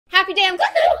happy day, I'm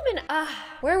glad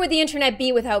where would the internet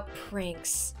be without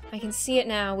pranks? I can see it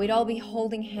now. We'd all be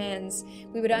holding hands.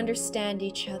 We would understand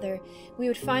each other. We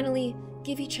would finally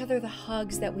give each other the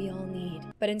hugs that we all need.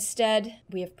 But instead,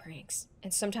 we have pranks.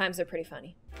 And sometimes they're pretty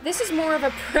funny. This is more of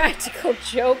a practical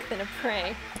joke than a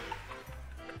prank.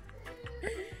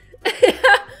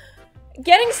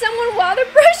 Getting someone while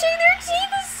they're brushing their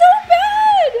teeth is so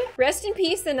bad! Rest in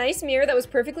peace, the nice mirror that was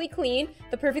perfectly clean,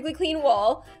 the perfectly clean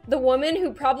wall, the woman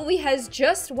who probably has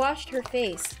just washed her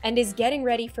face and is getting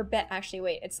ready for bed. Actually,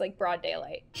 wait, it's like broad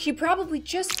daylight. She probably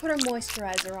just put her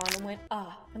moisturizer on and went,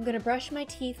 I'm gonna brush my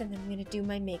teeth and then I'm gonna do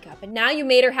my makeup. And now you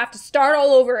made her have to start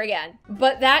all over again.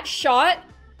 But that shot,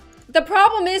 the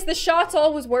problem is the shot's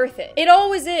always worth it. It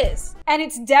always is. And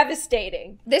it's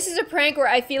devastating. This is a prank where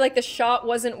I feel like the shot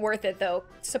wasn't worth it though.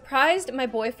 Surprised my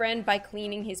boyfriend by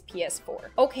cleaning his PS4.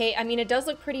 Okay, I mean, it does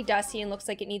look pretty dusty and looks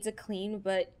like it needs a clean,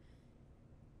 but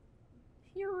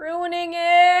you're ruining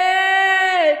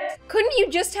it! Couldn't you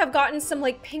just have gotten some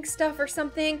like pink stuff or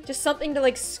something? Just something to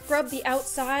like scrub the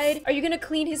outside? Are you gonna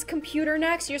clean his computer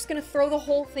next? You're just gonna throw the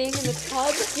whole thing in the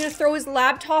tub? You're gonna throw his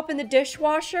laptop in the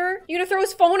dishwasher? You're gonna throw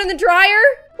his phone in the dryer?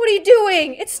 What are you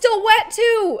doing? It's still wet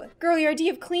too! Girl, your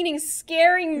idea of cleaning is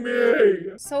scaring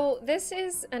me. So this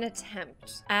is an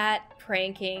attempt at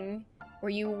pranking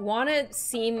where you wanna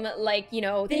seem like, you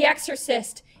know, The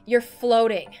Exorcist. You're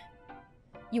floating.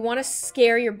 You want to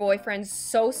scare your boyfriend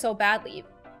so badly.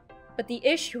 But the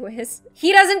issue is,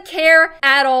 he doesn't care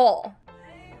at all.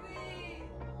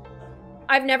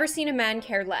 I've never seen a man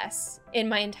care less in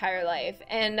my entire life.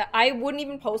 And I wouldn't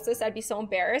even post this. I'd be so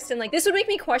embarrassed. And like, this would make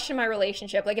me question my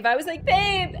relationship. Like if I was like,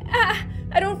 babe,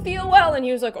 I don't feel well. And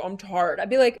he was like, oh, I'm tired. I'd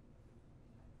be like,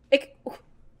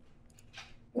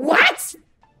 what?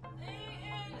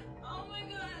 Oh my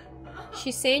God.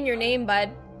 She's saying your name,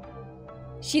 bud.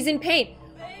 She's in pain.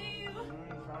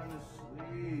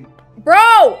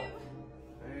 Bro!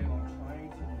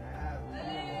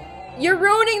 You're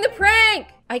ruining the prank!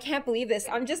 I can't believe this.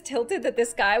 I'm just tilted that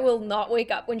this guy will not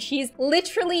wake up when she's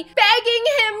literally begging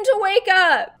him to wake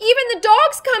up. Even the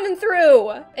dog's coming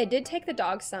through. It did take the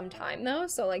dog some time though,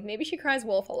 so like maybe she cries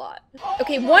wolf a lot.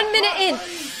 Okay, 1 minute in. 1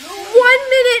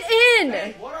 minute in!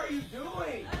 Babe, what are you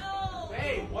doing?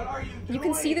 Babe, what are you doing? You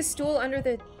can see the stool under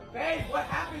the... Babe, what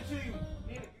happened to you?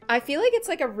 I feel like it's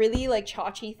like a really like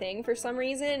chachi thing for some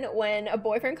reason when a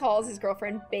boyfriend calls his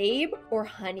girlfriend babe or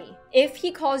honey. If he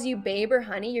calls you babe or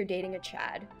honey, you're dating a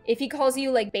Chad. If he calls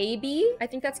you like baby, I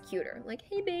think that's cuter. Like,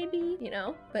 hey baby, you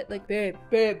know? But like, babe,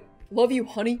 love you,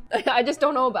 honey. I just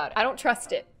don't know about it. I don't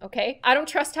trust it, okay? I don't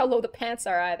trust how low the pants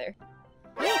are either.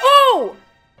 Oh!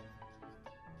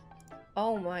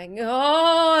 Oh my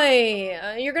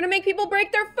God. You're gonna make people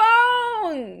break their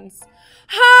phones.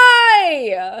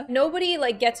 Hi! Nobody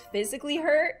like gets physically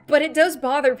hurt, but it does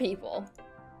bother people.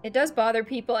 It does bother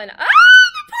people and the poor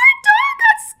dog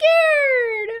got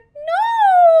scared!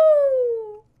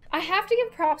 No! I have to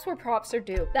give props where props are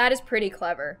due. That is pretty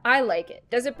clever. I like it.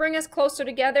 Does it bring us closer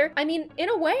together? I mean, in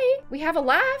a way, we have a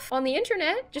laugh on the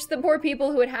internet. Just the poor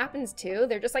people who it happens to,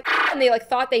 they're just like, and they like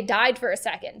thought they died for a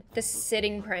second. The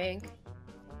sitting prank.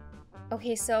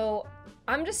 Okay, so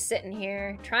I'm just sitting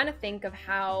here trying to think of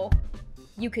how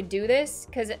you could do this,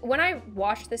 because when I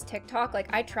watched this TikTok, like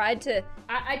I tried to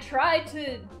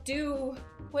do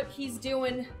what he's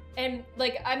doing, and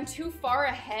like I'm too far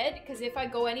ahead, because if I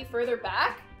go any further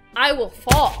back, I will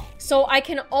fall. So I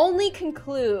can only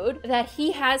conclude that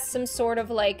he has some sort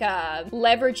of like a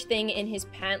leverage thing in his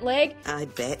pant leg. I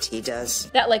bet he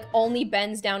does. That like only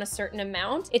bends down a certain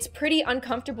amount. It's pretty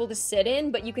uncomfortable to sit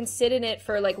in, but you can sit in it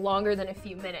for like longer than a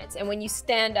few minutes. And when you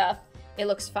stand up, it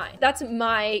looks fine. That's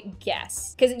my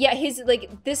guess. Cause yeah, his like,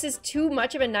 this is too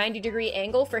much of a 90-degree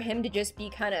angle for him to just be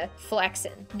kind of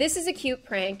flexing. This is a cute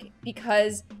prank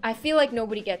because I feel like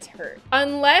nobody gets hurt.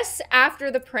 Unless after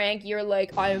the prank, you're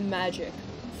like, I am magic.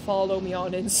 Follow me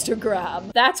on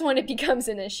Instagram. That's when it becomes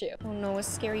an issue. Oh no, a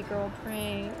scary girl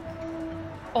prank.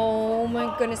 Oh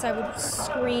my goodness, I would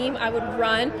scream, I would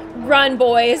run. Run,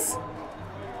 boys.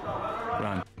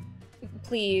 Run.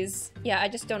 Please. Yeah, I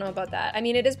just don't know about that. I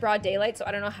mean, it is broad daylight, so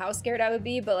I don't know how scared I would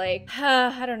be, but like,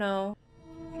 I don't know.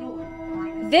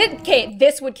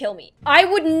 This would kill me. I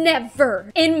would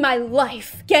never in my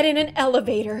life get in an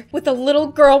elevator with a little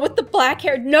girl with the black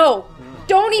hair. No,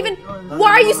 don't even. Why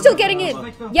are you still getting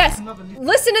in? Yes,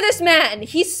 listen to this man.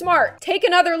 He's smart. Take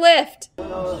another lift.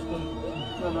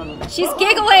 She's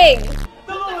giggling.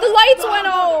 The lights went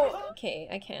out. Okay,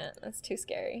 I can't. That's too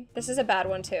scary. This is a bad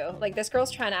one too. Like this girl's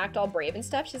trying to act all brave and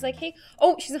stuff. She's like, hey,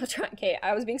 oh, she's not trying. Okay,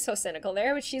 I was being so cynical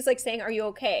there, but she's like saying, are you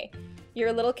okay? You're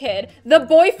a little kid. The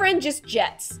boyfriend just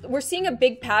jets. We're seeing a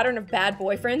big pattern of bad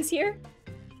boyfriends here.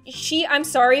 I'm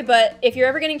sorry, but if you're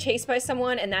ever getting chased by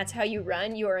someone and that's how you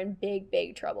run, you are in big,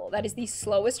 big trouble. That is the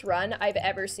slowest run I've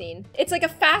ever seen. It's like a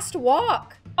fast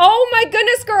walk. Oh my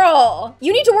goodness, girl.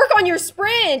 You need to work on your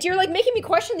sprint. You're like making me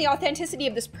question the authenticity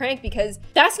of this prank because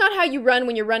that's not how you run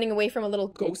when you're running away from a little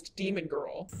ghost demon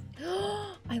girl.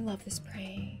 I love this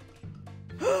prank.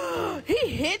 He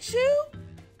hit you?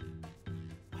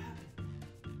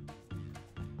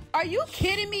 Are you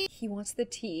kidding me? He wants the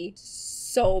tea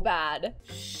so bad.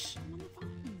 Shh, I'm on the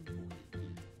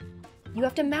phone. You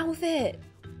have to mouth it.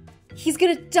 He's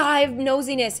gonna die of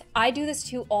nosiness. I do this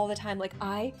too all the time. Like,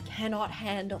 I cannot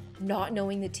handle not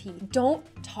knowing the tea. Don't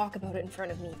talk about it in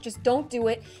front of me. Just don't do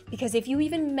it, because if you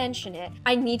even mention it,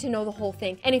 I need to know the whole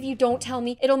thing. And if you don't tell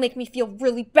me, it'll make me feel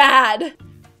really bad.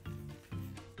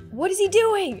 What is he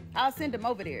doing? I'll send him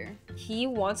over there. He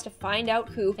wants to find out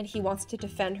who, and he wants to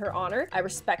defend her honor. I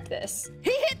respect this.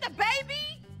 He hit the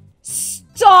baby?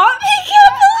 Stop! He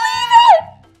can't believe it!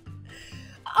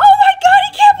 Oh my god,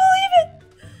 he can't believe it!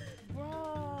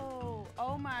 Bro,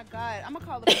 oh my god. I'm gonna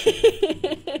call the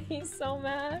He's so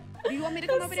mad. Do you want me to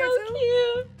come That's over there so too?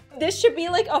 cute. This should be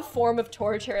like a form of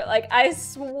torture. Like, I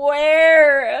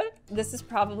swear. This is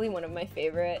probably one of my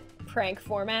favorite prank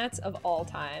formats of all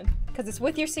time. Because it's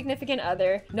with your significant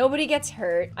other. Nobody gets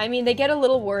hurt. I mean, they get a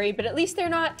little worried, but at least they're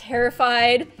not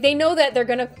terrified. They know that they're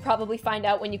gonna probably find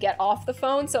out when you get off the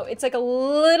phone, so it's like a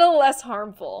little less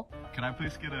harmful. Can I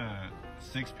please get a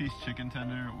 6-piece chicken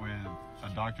tender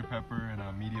with a Dr. Pepper and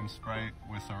a medium Sprite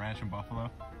with some ranch and buffalo?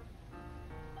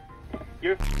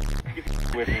 You're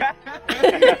with me.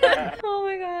 Oh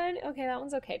my god. Okay, that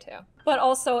one's okay too. But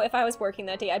also, if I was working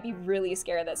that day, I'd be really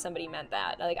scared that somebody meant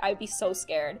that. Like, I'd be so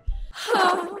scared.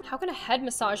 How can a head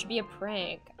massage be a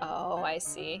prank? Oh, I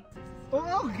see.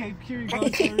 Oh, okay, here you go,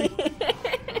 sorry.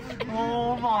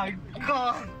 Oh my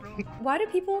god. Why do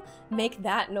people make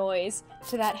that noise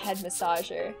to that head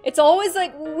massager? It's always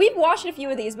like, we've watched a few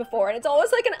of these before, and it's always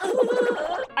like an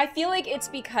I feel like it's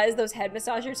because those head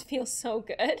massagers feel so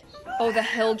good. Oh, the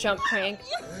hill jump prank.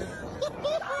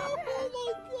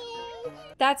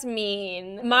 That's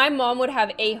mean. My mom would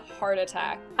have a heart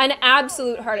attack. An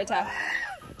absolute heart attack.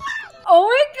 Oh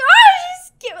my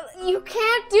gosh! You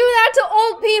can't do that to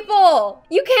old people!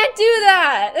 You can't do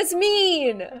that! That's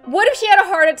mean! What if she had a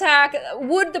heart attack?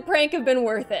 Would the prank have been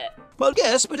worth it? Well,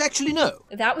 yes, but actually no.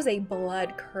 That was a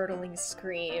blood-curdling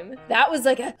scream. That was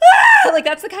like a ah! Like,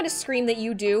 that's the kind of scream that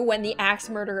you do when the axe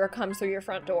murderer comes through your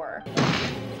front door.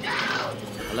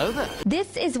 Hello there.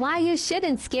 This is why you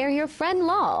shouldn't scare your friend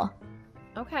Law.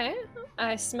 Okay,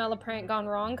 I smell a prank gone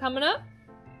wrong coming up.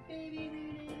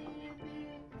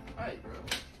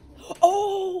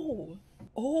 Oh!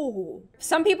 Oh.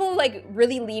 Some people like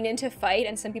really lean into fight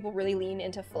and some people really lean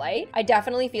into flight. I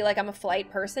definitely feel like I'm a flight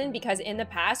person because in the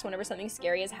past, whenever something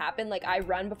scary has happened, like I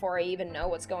run before I even know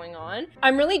what's going on.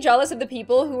 I'm really jealous of the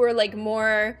people who are like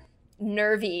more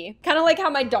nervy. Kind of like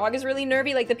how my dog is really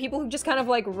nervy, like the people who just kind of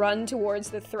like run towards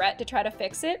the threat to try to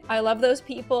fix it. I love those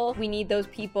people. We need those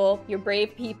people. You're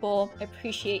brave people. I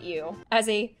appreciate you. As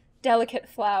a delicate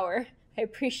flower, I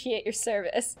appreciate your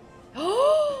service.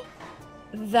 Oh!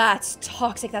 That's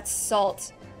toxic, that's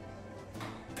salt.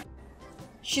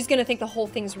 She's gonna think the whole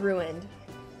thing's ruined.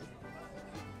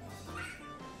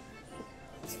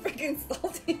 It's freaking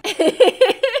salty.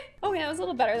 Okay, that was a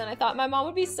little better than I thought. My mom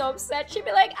would be so upset. She'd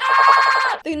be like,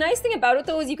 ah! The nice thing about it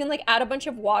though is you can like add a bunch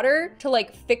of water to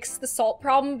like fix the salt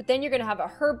problem, but then you're gonna have a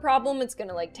herb problem. It's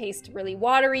gonna like taste really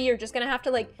watery. You're just gonna have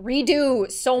to like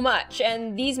redo so much.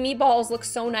 And these meatballs look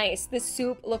so nice. This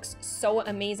soup looks so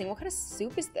amazing. What kind of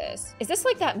soup is this? Is this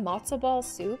like that matzo ball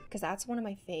soup? Because that's one of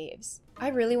my faves. I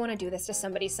really want to do this to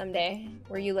somebody someday,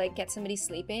 where you like get somebody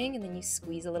sleeping and then you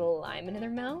squeeze a little lime into their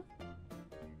mouth.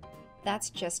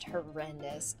 That's just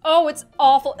horrendous. Oh, it's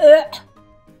awful. Ugh.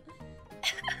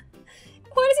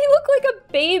 Why does he look like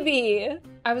a baby?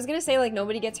 I was gonna say like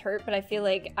nobody gets hurt, but I feel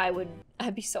like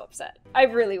I'd be so upset. I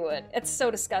really would. It's so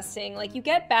disgusting. Like you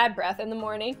get bad breath in the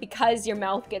morning because your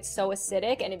mouth gets so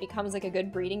acidic and it becomes like a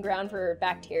good breeding ground for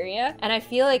bacteria. And I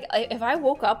feel like if I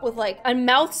woke up with like a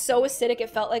mouth so acidic it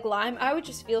felt like lime, I would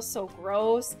just feel so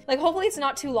gross. Like hopefully it's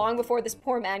not too long before this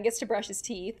poor man gets to brush his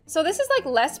teeth. So this is like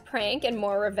less prank and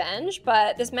more revenge,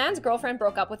 but this man's girlfriend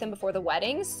broke up with him before the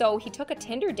wedding, so he took a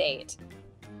Tinder date,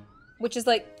 which is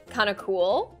like kind of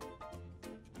cool.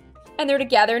 And they're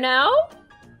together now.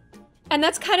 And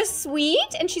that's kind of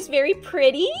sweet, and she's very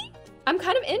pretty. I'm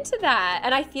kind of into that.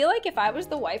 And I feel like if I was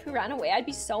the wife who ran away, I'd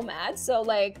be so mad. So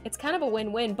like, it's kind of a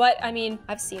win-win. But I mean,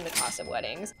 I've seen the cost of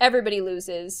weddings. Everybody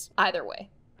loses either way.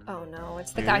 Oh no,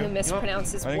 it's the Do guy you? who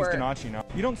mispronounces I think it's word. ganache now.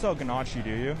 You don't sell ganache, do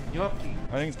you? Gnocchi.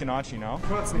 I think it's ganache now.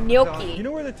 Gnocchi. You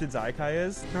know where the tzatziki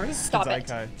is? Stop it.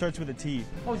 Tzatziki. Starts with a T.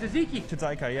 Oh, tzatziki.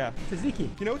 Tzatziki, yeah. Tzatziki.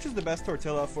 You know which is the best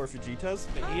tortilla for fajitas?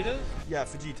 Fajitas? Yeah,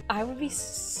 fajitas. I would be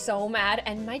so mad,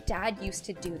 and my dad used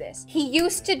to do this. He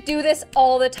used to do this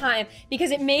all the time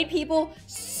because it made people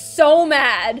so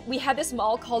mad. We had this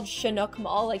mall called Chinook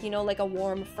Mall, like, you know, like a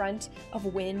warm front of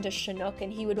wind, a Chinook,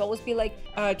 and he would always be like,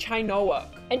 Chinook.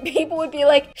 And people would be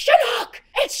like, Chinook!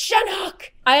 It's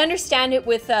Chinook! I understand it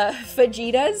with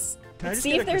fajitas. Can I just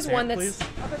See get if a there's croissant, one that's... please?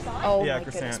 Oh Yeah, my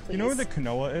goodness, croissant. please. You know where the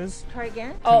quinoa is? Try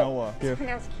again. Oh, Quinoa. It's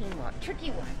pronounced quinoa.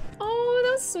 Tricky one. oh,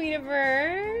 that was sweet of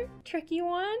her. Tricky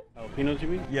one. Jalapenos, you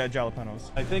mean? Yeah,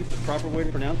 jalapenos. I think the proper way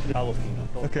to pronounce it is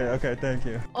jalapeno. Okay, thank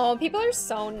you. Oh, people are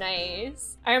so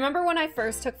nice. I remember when I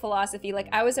first took philosophy, like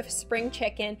I was a spring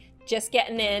chicken just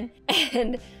getting in,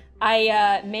 and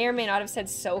I may or may not have said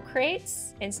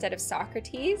Socrates instead of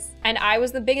Socrates, and I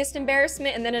was the biggest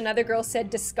embarrassment, and then another girl said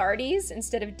Descartes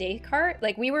instead of Descartes.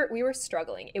 Like we were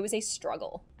struggling. It was a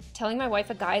struggle. Telling my wife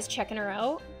a guy's checking her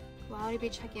out. Why would he be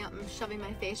checking out and shoving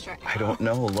my face right now? I don't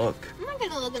know. Look. I'm not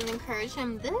gonna look and encourage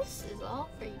him. This is all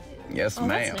for you. Yes, Oh,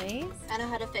 that's nice. I know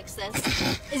how to fix this.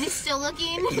 Is he still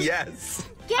looking? Yes.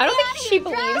 I don't think she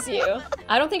believes you.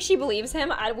 I don't think she believes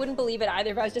him. I wouldn't believe it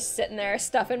either if I was just sitting there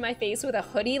stuffing my face with a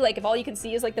hoodie. Like if all you can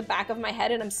see is like the back of my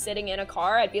head and I'm sitting in a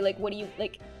car, I'd be like, what do you,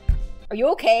 like, are you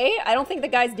okay? I don't think the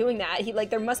guy's doing that. He, like,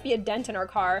 there must be a dent in our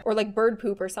car or like bird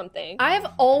poop or something. I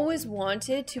have always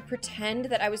wanted to pretend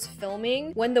that I was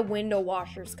filming when the window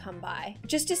washers come by,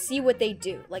 just to see what they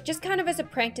do. Like just kind of as a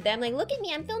prank to them, like, look at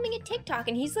me, I'm filming a TikTok,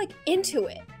 and he's like into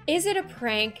it. Is it a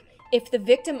prank if the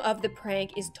victim of the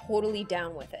prank is totally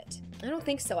down with it? I don't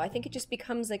think so. I think it just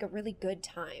becomes like a really good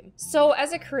time. So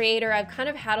as a creator, I've kind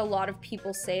of had a lot of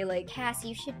people say like, Cassie,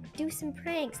 you should do some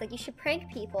pranks. Like you should prank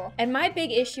people. And my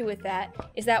big issue with that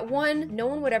is that one, no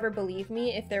one would ever believe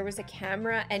me if there was a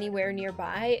camera anywhere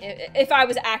nearby. If I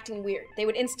was acting weird, they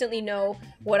would instantly know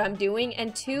what I'm doing.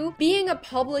 And two, being a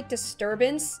public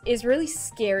disturbance is really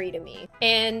scary to me.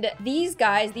 And these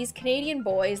guys, these Canadian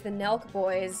boys, the Nelk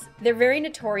boys, they're very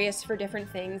notorious for different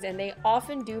things, and they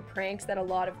often do pranks that a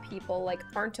lot of people like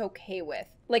aren't okay with,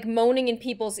 like moaning in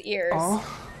people's ears.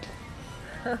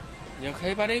 You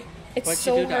okay, buddy? It's Why'd you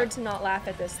so do that? hard to not laugh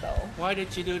at this though. Why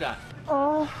did you do that?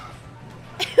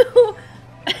 He's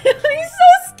so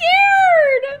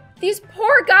scared! These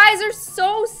poor guys are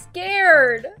so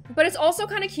scared. But it's also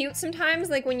kind of cute sometimes,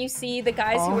 like when you see the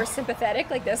guys who are sympathetic,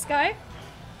 like this guy.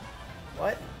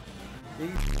 What? Did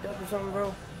you up or something,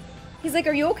 bro? He's like,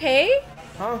 are you okay?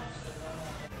 Huh?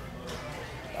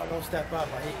 I don't step up,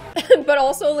 I hate you. But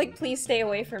also, like, please stay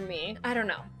away from me. I don't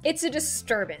know. It's a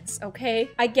disturbance, okay?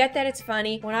 I get that it's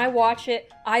funny. When I watch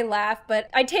it, I laugh, but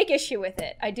I take issue with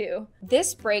it. I do.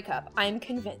 This breakup, I'm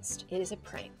convinced it is a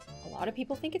prank. A lot of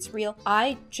people think it's real.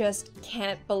 I just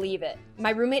can't believe it.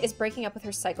 My roommate is breaking up with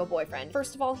her psycho boyfriend.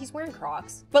 First of all, he's wearing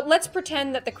Crocs. But let's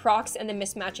pretend that the Crocs and the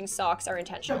mismatching socks are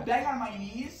intentional. Bang on my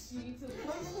knees?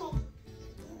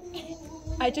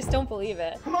 I just don't believe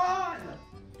it. Come on!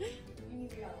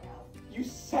 You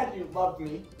said you loved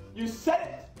me. You said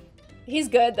it! He's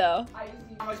good, though. How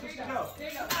am I supposed to go?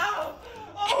 Ow!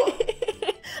 Oh!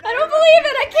 I don't believe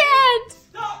it! I can't!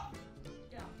 Stop!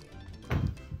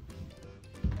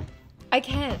 I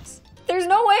can't. There's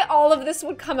no way all of this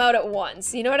would come out at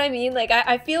once. You know what I mean? Like,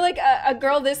 I feel like a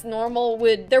girl this normal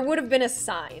there would have been a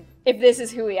sign if this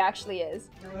is who he actually is.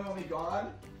 You're gonna let me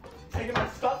gone? Taking my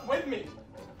stuff with me.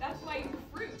 That's why you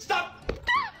fruit. Stop!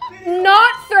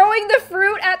 Not throwing the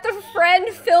fruit at the friend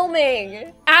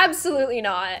filming. Absolutely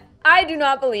not. I do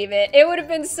not believe it. It would have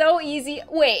been so easy.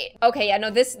 Wait. Okay, yeah, no,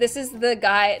 this is the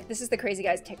guy, this is the crazy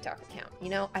guy's TikTok account. You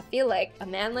know, I feel like a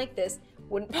man like this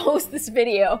wouldn't post this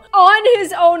video on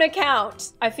his own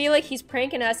account. I feel like he's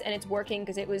pranking us and it's working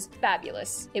because it was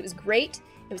fabulous. It was great.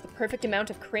 It was the perfect amount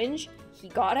of cringe. He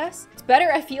got us. It's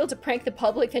better, I feel, to prank the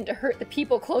public than to hurt the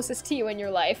people closest to you in your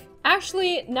life.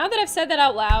 Actually, now that I've said that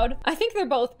out loud, I think they're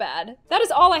both bad. That is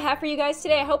all I have for you guys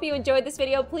today. I hope you enjoyed this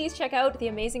video. Please check out the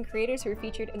amazing creators who were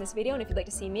featured in this video. And if you'd like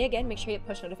to see me again, make sure you hit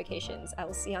push notifications. I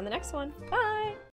will see you on the next one. Bye!